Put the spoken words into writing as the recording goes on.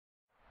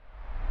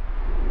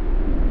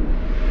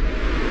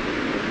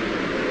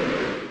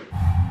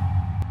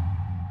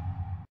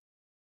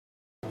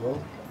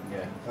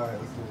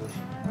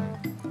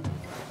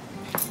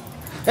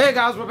Hey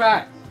guys, we're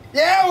back.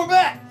 Yeah, we're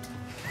back.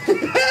 We're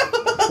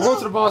going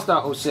to the boss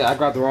now. Oh shit, I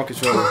grabbed the wrong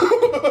controller.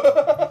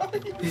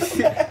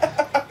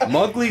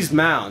 Mugly's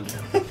Mound.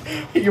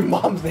 Your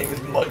mom's name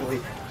is Mugly.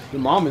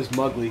 Your mom is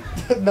Mugly.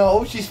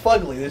 No, she's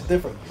Fugly. There's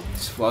different.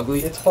 She's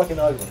Fugly? It's fucking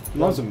ugly.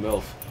 Your mom's a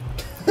MILF.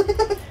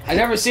 I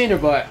never seen her,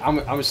 but I'm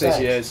gonna say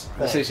she is. I'm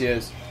gonna say she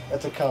is.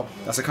 That's a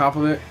compliment. That's a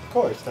compliment? Of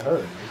course, to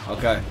her.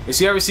 Okay. If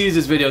she ever sees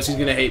this video, she's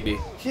gonna hate me.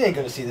 She ain't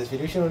gonna see this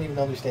video. She don't even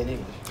understand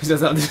English. She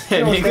doesn't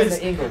understand English.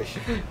 English.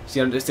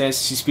 She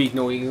understands. She speaks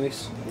no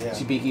English. Yeah.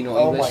 She speaks no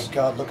Oh English. my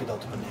God! Look at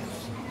those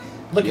bananas.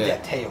 Look at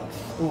that tail.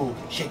 Ooh,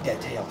 shake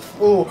that tail.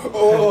 Ooh,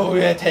 oh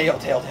yeah, tail.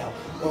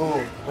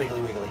 Ooh,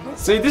 wiggly.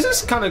 See, this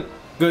is kind of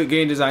good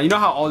game design. You know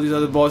how all these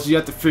other bosses, you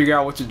have to figure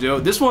out what to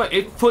do. This one,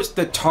 it puts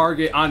the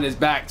target on his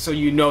back, so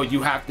you know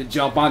you have to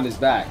jump on his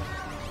back.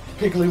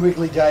 Piggly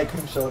Wiggly Giant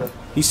Cream Soda.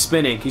 He's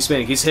spinning. He's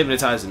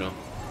hypnotizing him.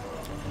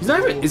 He's not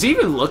even. Is he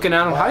even looking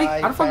at him? How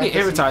the fuck do you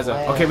hypnotize him?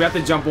 Okay, we have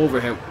to jump over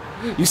him.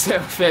 You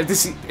said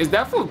fantasy. Is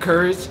that from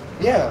Courage?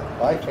 Yeah,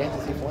 buy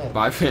Fantasy Flan.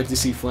 Buy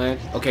Fantasy Flan.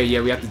 Okay,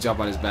 yeah, we have to jump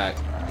on his back.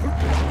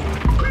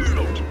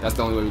 That's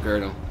the only way we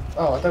hurt him.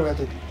 Oh, I thought we had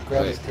to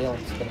grab his tail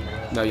and spin him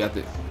around. No, you have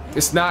to.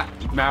 It's not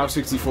Mario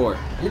 64.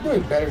 You're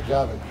doing a better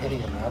job at hitting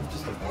him. I'm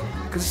just avoiding.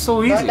 Cause it's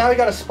so easy. Now we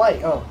got a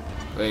spike. Oh.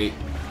 Wait.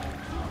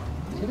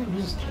 Is he gonna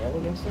use his tail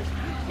against us?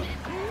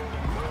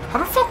 How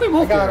the fuck we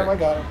both I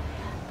got him.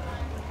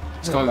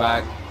 He's coming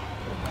back.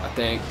 I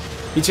think.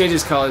 He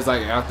changes colors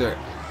like after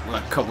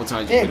like a couple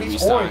times. Damn,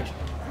 he's orange.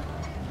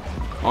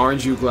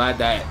 Orange, you glad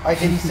that?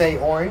 Did he say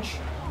orange?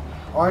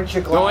 Orange,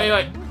 you glad? No,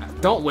 wait.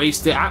 Don't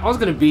waste it. I was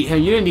gonna beat him.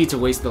 You didn't need to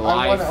waste the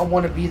life. I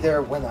want to be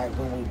there when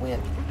we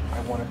win. I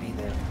want to be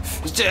there.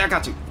 Shit, I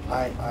got you.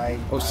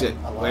 Oh shit.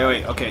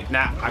 Wait. Okay,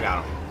 nah, I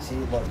got him. See,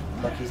 look,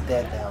 he's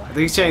dead now. I think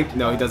he's changed.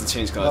 No, he doesn't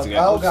change colors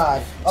again. Oh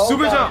God. Oh,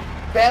 Super God. jump.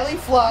 Belly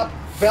flop.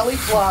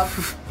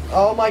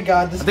 Oh my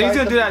God. This I think he's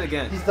gonna do that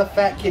again. He's the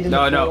fat kid in the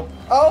pool. No.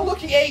 Oh look,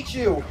 he ate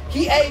you.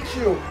 He's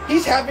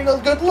having a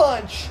good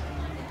lunch.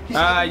 You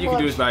can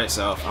do this by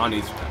yourself. I don't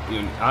need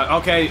you.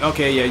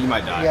 Okay, yeah, you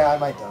might die. Yeah, I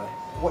might die.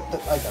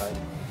 I died.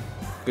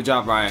 Good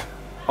job, Bryan.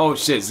 Oh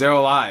shit,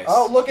 0 lives.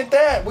 Oh, look at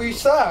that. We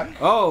suck.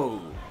 Oh.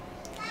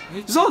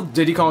 You saw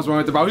Diddy Kong's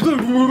running at the bottom.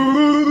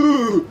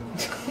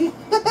 He's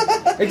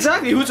like.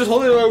 Exactly, he was just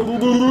holding it like.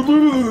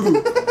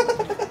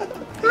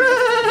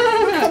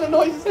 What kind of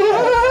noise is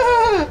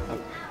that?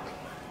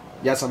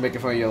 Yes, I'm making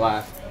fun of your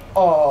laugh.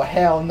 Oh,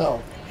 hell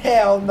no.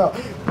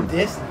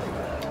 This.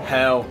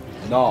 Hell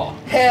no.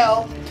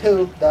 Hell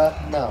to the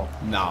no.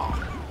 No.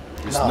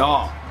 It's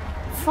no.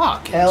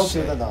 Fuck. Hell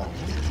to the no.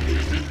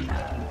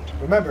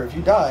 Remember, if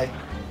you die...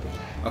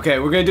 Okay,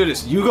 we're gonna do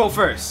this. You go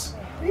first.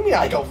 What do you mean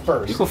I go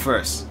first? You go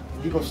first.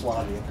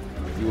 Yugoslavia.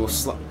 You will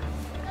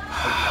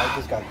I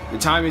just got... The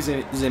timing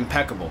is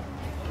impeccable.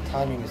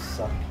 Timing is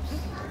suck.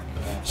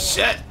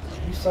 Shit!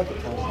 You suck at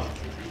timing.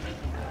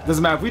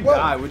 Doesn't matter if we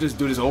die, we'll just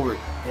do this over.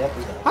 Yep,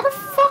 we die. How the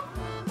fuck?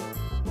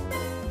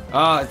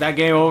 Oh, is that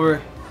game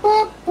over?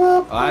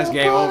 Oh, that's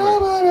game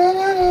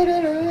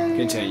over.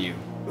 Continue.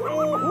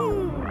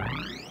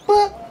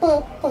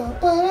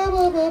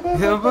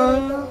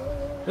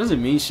 It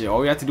doesn't mean shit. All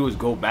we have to do is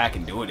go back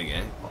and do it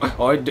again.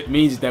 All it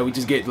means is that we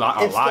just get our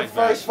lives back. It's the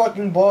first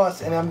fucking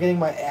boss, and I'm getting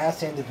my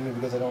ass handed to me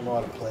because I don't know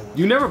how to play this.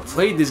 You never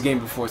played this game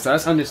before, so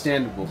that's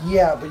understandable.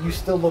 Yeah, but you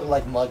still look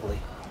like Mugly.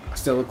 I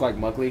still look like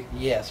Mugly?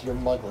 Yes, you're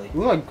Mugly. You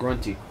look like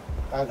Grunty.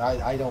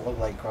 I don't look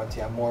like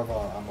Grunty. I'm more of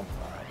a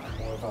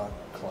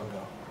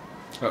Klungo.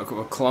 A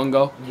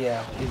Klungo?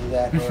 Yeah, either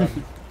that or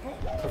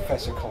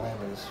Professor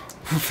Calamitous.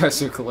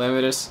 Professor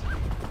Calamitous.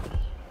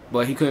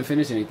 But he couldn't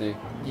finish anything.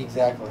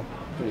 Exactly.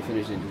 Couldn't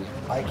finish anything.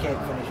 I can't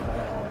finish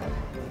my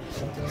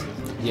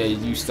sentences. Yeah,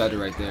 you stutter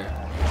right there.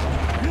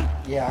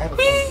 Yeah,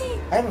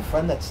 I have a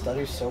friend that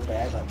stutters so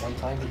bad. Like one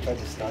time he tried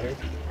to stutter.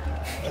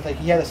 It's like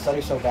he had to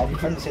stutter so bad he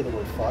tried to say the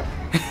word fuck.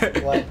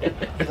 He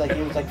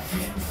was like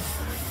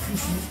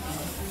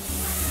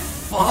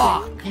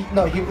fuck.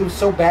 It was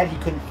so bad he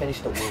couldn't finish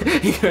the word.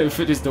 He couldn't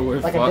finish the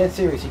word. Like fuck. I'm dead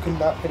serious. He could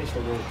not finish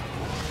the word.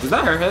 Does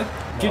that hurt him?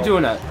 No. Keep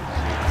doing that.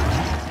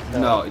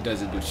 No, it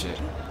doesn't do shit.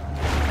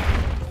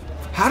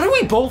 How did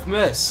we both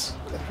miss?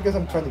 That's because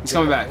I'm trying to. He's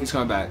coming back. He's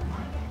coming back.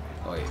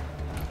 Oh wait.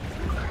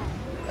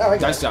 Oh,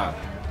 nice job.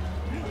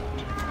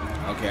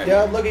 Okay.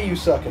 Yeah, look at you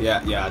sucking.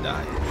 Yeah, I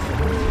died.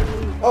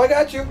 Oh, I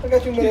got you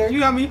midair. You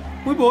got me.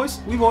 We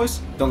boys.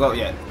 Don't go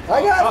yet.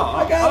 I got him.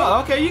 I got him.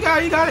 Oh, okay, you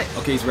got it.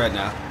 Okay, he's red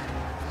now.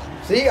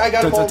 See, I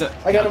got him.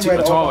 I got him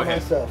red all by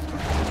myself.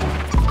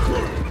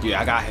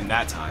 Yeah, I got him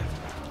that time.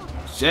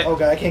 Shit. Oh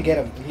god, I can't get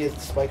him. He has the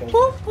spike on him.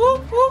 Whoop,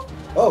 whoop, whoop.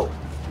 Oh.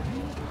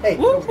 Hey.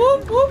 Whoop,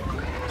 whoop, whoop.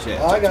 Shit.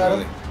 Oh, I got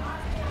him.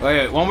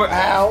 Wait, one more.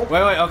 Ow.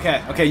 Wait.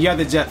 Okay, you have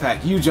the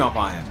jetpack. You jump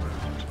on him.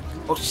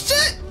 Oh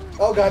shit.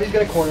 Oh god, he's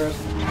gonna corner us.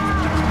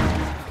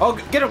 Oh,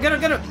 get him.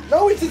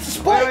 No, it's a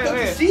spike. Don't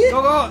you see it?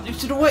 Go. You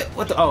should have went.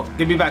 What the? Oh,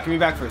 give me back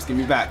first. Give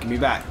me back. Okay,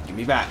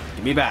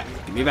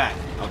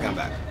 I'm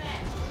back.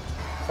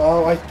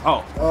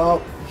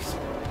 Oh.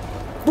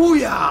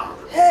 Booyah!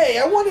 Hey,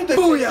 I wanted to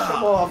finish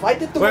him off. I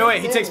did the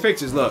Wait, he takes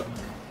pictures, look.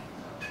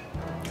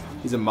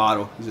 He's a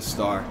model. He's a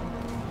star.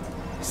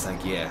 It's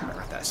like, yeah, I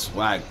got that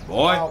swag,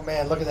 boy. Oh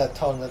man, look at that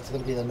tongue. That's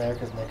gonna be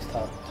America's next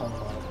tongue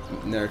model.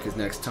 America's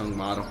next tongue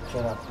model.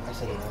 Shut up. I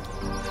said it.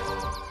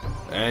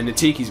 And the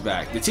Tiki's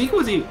back. The Tiki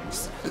was even.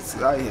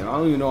 I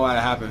don't even know why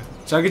that happened.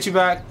 Should I get you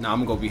back? Nah,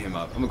 I'm gonna go beat him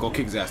up. I'm gonna go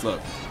kick his ass. Look.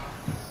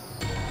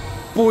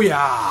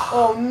 Booyah!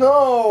 Oh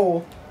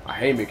no! I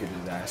hate making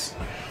his ass.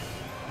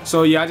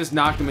 So yeah, I just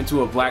knocked him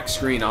into a black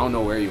screen. I don't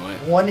know where he went.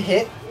 One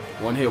hit?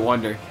 One hit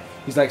wonder.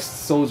 He's like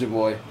Soldier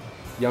Boy,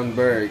 Young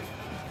Bird.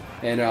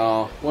 And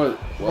what?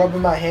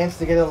 Rubbing my hands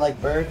together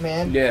like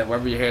Birdman? Yeah,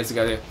 rubbing your hands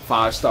together.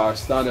 5-star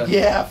stunner.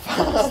 Yeah.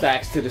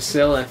 Stacks to the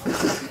ceiling.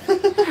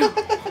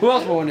 Who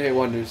else were one-hit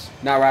wonders?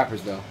 Not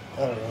rappers though. I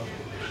don't know.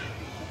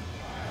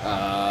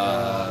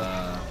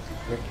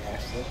 Rick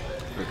Astley.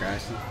 Rick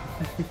Astley.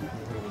 He's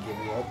gonna give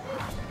you up.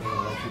 He's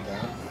gonna let you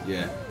down.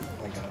 Yeah.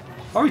 Oh my God.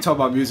 Why are we talking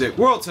about music?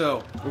 World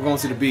Tour. We're going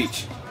to the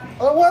beach. I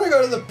don't want to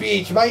go to the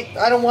beach.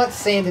 I don't want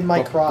sand in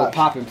my crotch. We're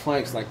popping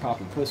planks like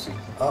popping pussy.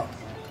 Oh.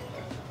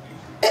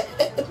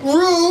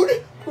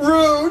 Rude!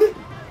 Rude!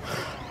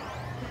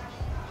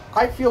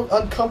 I feel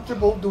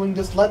uncomfortable doing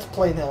this Let's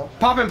Play now.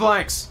 Popping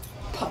planks.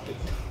 Popping.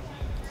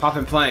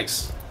 Popping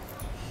planks.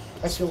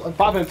 I feel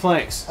popping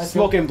planks.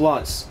 Smoking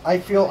blunts. I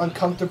feel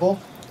uncomfortable.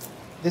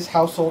 This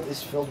household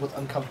is filled with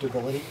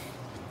uncomfortability.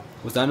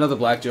 Was that another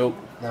black joke?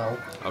 No.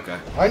 Okay.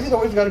 Why is it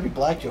always got to be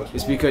black jokes?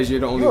 It's because you're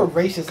the only. You're a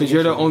racist. Because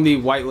you're the only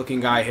white-looking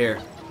guy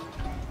here.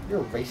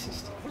 You're a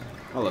racist.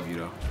 I love you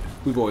though.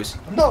 We boys.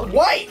 I'm not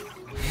white.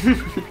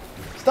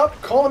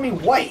 Stop calling me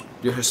white.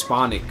 You're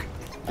Hispanic.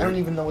 I don't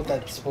even know what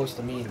that's supposed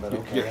to mean, but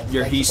okay.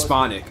 You're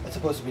Hispanic. That's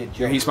supposed to be a joke.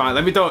 You're Hispanic.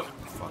 Let me throw it.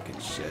 Fucking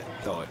shit.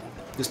 Throw it.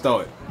 Just throw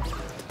it.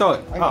 Throw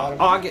it. I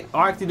got him.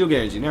 I actually do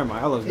get energy. Never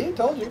mind. I love you. See, I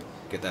told you.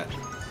 Get that.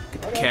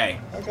 Get the K.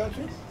 I got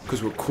you.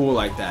 Because we're cool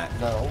like that.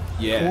 No.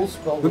 Yeah. Cool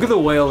spelled Look at the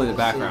whale in the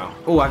background.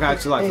 Oh, I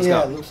got you. Like, let's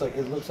yeah, go. it looks like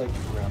your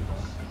grandpa.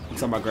 You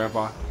talking about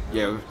grandpa?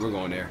 Yeah, we're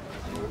going there.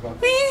 Here we go.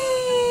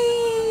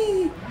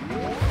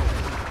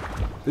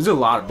 There's a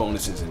lot of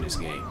bonuses in this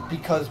game.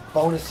 Because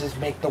bonuses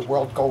make the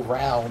world go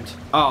round.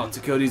 Oh, to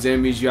kill these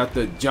enemies, you have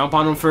to jump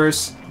on them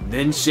first,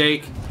 then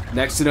shake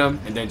next to them,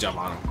 and then jump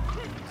on them.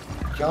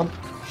 Jump,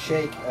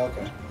 shake,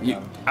 okay.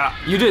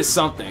 You did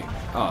something.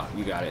 Oh,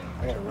 you got it.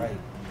 I got it right.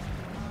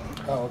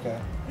 Oh, okay.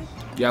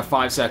 You have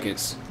 5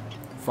 seconds.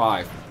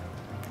 5,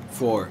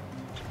 4.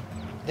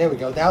 There we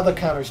go. Now the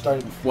counter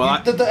started.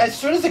 Well, as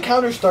soon as the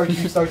counter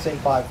starts, you start saying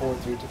 5, 4,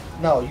 3, 2.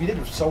 No, you did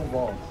it so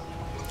wrong.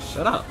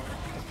 Shut up.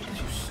 That's because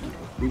you're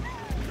stupid.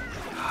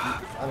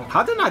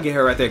 How did I get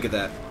her right there? Get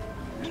that.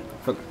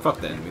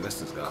 Fuck the enemy. Let's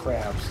just go.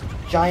 Crabs.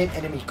 Giant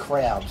enemy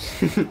crabs.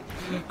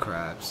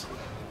 Crabs.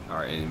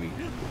 Our enemy.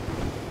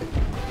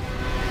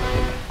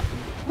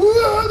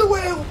 Whoa, the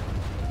whale!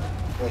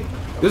 Wait.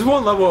 There's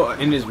one level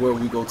in this where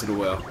we go to the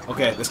well.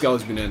 Okay, let's go.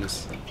 It's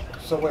bananas.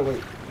 So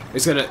wait.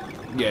 It's gonna.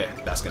 Yeah,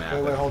 that's gonna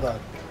happen. Wait, hold on.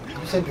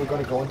 You said we're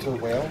gonna go into a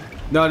whale?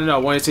 No.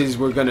 What it says is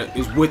we're gonna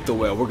is with the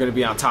whale. We're gonna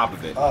be on top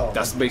of it. Oh.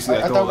 That's basically I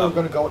like the thought whole we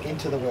were level. gonna go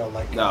into the whale,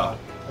 like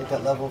like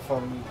that level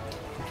from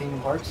Kingdom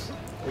Hearts.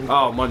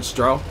 Oh,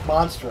 Monstro.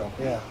 Monstro,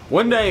 yeah.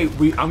 One day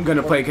I'm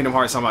gonna play Kingdom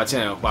Hearts on my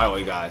channel. By the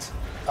way, guys.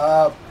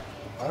 I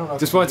don't know.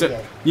 Just want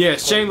to. Yeah,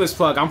 shameless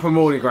plug. I'm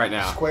promoting right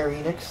now. Square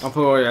Enix. I'm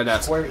promoting right now.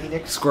 Square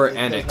Enix. Square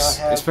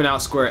Enix. It's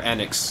pronounced Square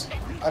Enix.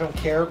 I don't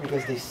care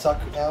because they suck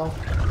now.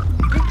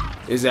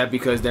 Is that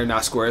because they're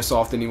not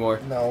Squaresoft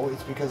anymore? No,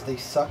 it's because they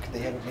suck. They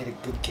haven't made a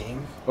good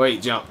game.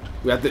 Wait, jump.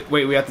 We have to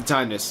wait. We have to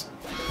time this.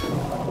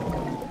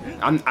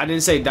 I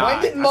didn't say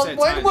die.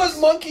 When was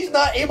monkeys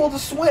not able to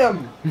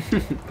swim?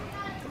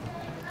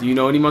 Do you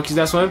know any monkeys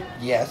that swim?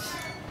 Yes.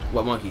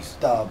 What monkeys?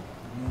 The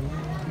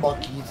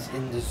monkeys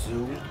in the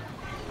zoo.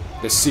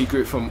 The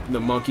secret from the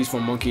monkeys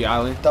from Monkey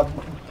Island.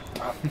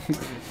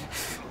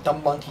 The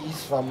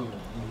monkeys from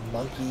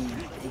Monkey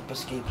Ape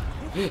Escape.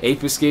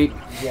 Ape Escape.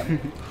 Yep.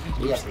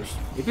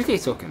 Ape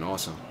Escape's fucking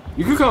awesome.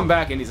 You can come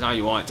back anytime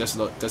you want. Just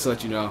to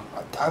let you know.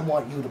 I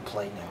want you to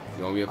play now.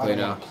 You want me to play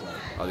now? Play.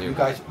 Oh, You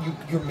guys,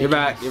 you're making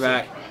back. me You're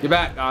back. sick. You're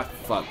back. Ah,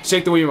 fuck.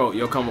 Shake the Wii remote.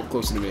 You'll come up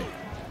closer to me.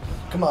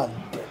 Come on.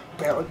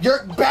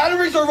 Your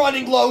batteries are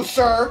running low,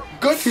 sir.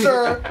 Good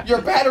sir.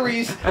 Your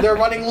batteries, they're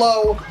running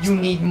low. You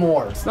need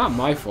more. It's not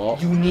my fault.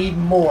 You need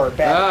more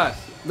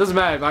batteries. Doesn't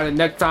matter. By the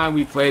next time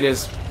we play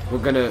this, we're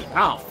gonna.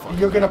 Ow, fuck.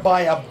 You're gonna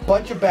buy a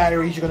bunch of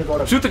batteries. You're gonna go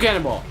to. Shoot the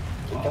cannonball.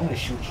 I'm gonna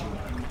shoot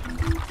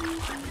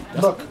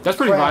you. Look. That's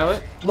pretty crabs.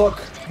 violent.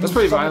 Look. That's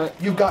pretty violent.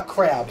 You've got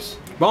crabs.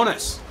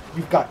 Bonus.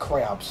 You've got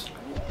crabs.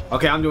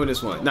 Okay, I'm doing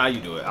this one. Nah, you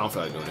do it. I don't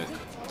feel like doing it.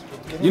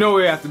 You know what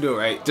you have to do,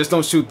 right? Just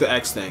don't shoot the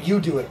X thing. You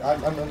do it. I'm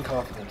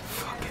unconfident.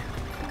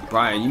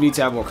 Brian, you need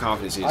to have more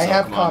confidence in I yourself.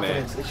 have Come on,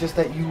 confidence. man. It's just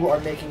that you are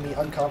making me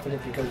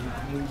unconfident because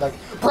you like,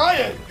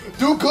 Brian,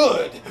 do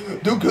good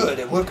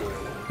and we're good.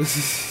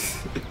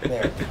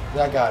 There,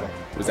 I got it.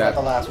 Was I got that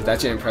the last was one?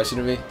 that your impression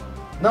of me?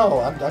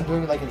 No, I'm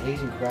doing it like an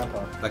Asian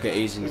grandpa. Like an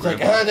Asian It's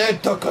grandpa.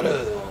 like,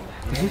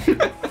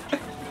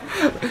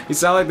 You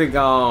sound like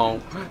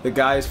the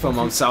guys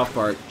from South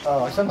Park.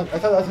 oh, I thought I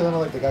sounded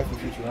like the guy from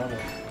Futurama.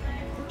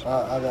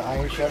 The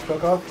Iron Chef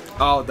cook-off?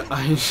 Oh, the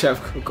Iron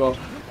Chef cook-off.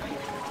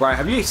 Right,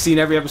 have you seen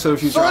every episode of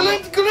Futurama?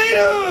 Silent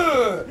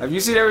Glitter! Have you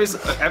seen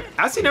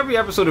I've seen every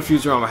episode of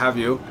Futurama, have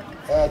you?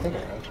 Yeah, I think I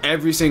have.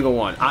 Every single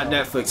one. On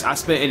Netflix. I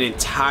spent an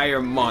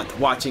entire month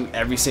watching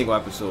every single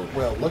episode.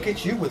 Well, look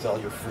at you with all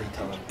your free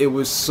time. It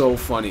was so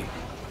funny.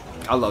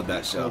 I love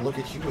that show. Well, look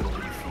at you with all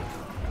your free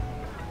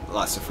time.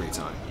 Lots of free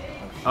time.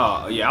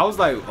 Yeah, I was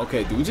like,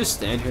 okay, do we just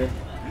stand here?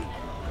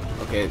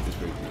 Okay, this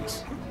break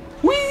things.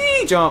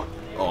 Whee! Jump!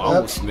 Oh, I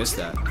almost missed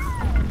that.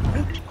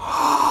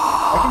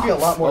 I can be a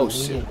lot more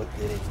shit. lenient with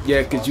Diddy.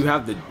 Yeah, because you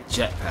have the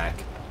jetpack.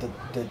 The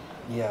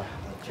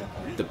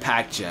jetpack. The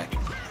pack jack.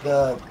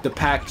 The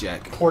pack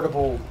jack.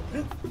 portable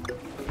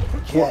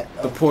jet.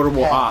 The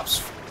portable pack.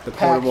 ops. The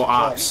portable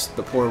Pack ops.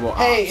 The portable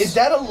ops. Hey, is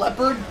that a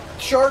leopard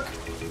shark?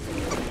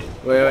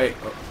 Wait.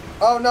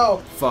 Oh no.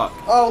 Fuck.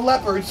 Oh,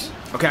 leopards.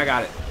 Okay, I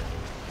got it.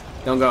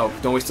 Don't go.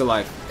 Don't waste your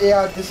life.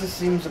 Yeah,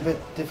 seems a bit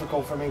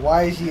difficult for me.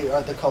 Why is he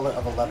the color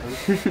of a leopard?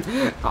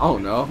 I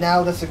don't know.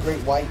 Now that's a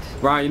great white.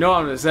 Bryan, you know what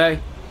I'm gonna say?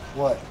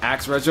 What?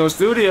 Axe Retro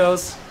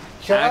Studios.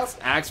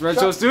 Axe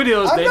Retro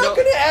Studios. I'm not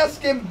gonna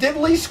ask him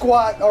diddly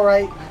squat. All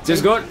right.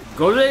 Just go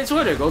to their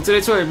Twitter. Go to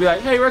their Twitter and be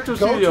like, hey, Retro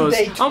Studios.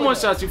 I'm one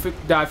shot you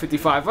die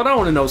 55, but I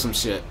want to know some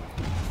shit.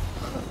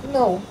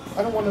 No,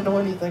 I don't want to know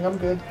anything. I'm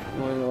good.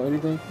 You want to know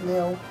anything?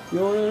 No. You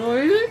don't want to know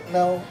anything?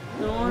 No.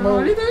 You don't want to know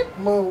anything?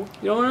 Moo.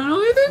 You don't want to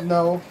know anything?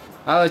 No.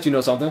 I'll let you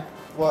know something.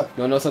 What?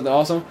 You want to know something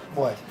awesome?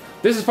 What?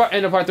 This is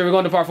end of part 3. We're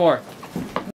going to part 4.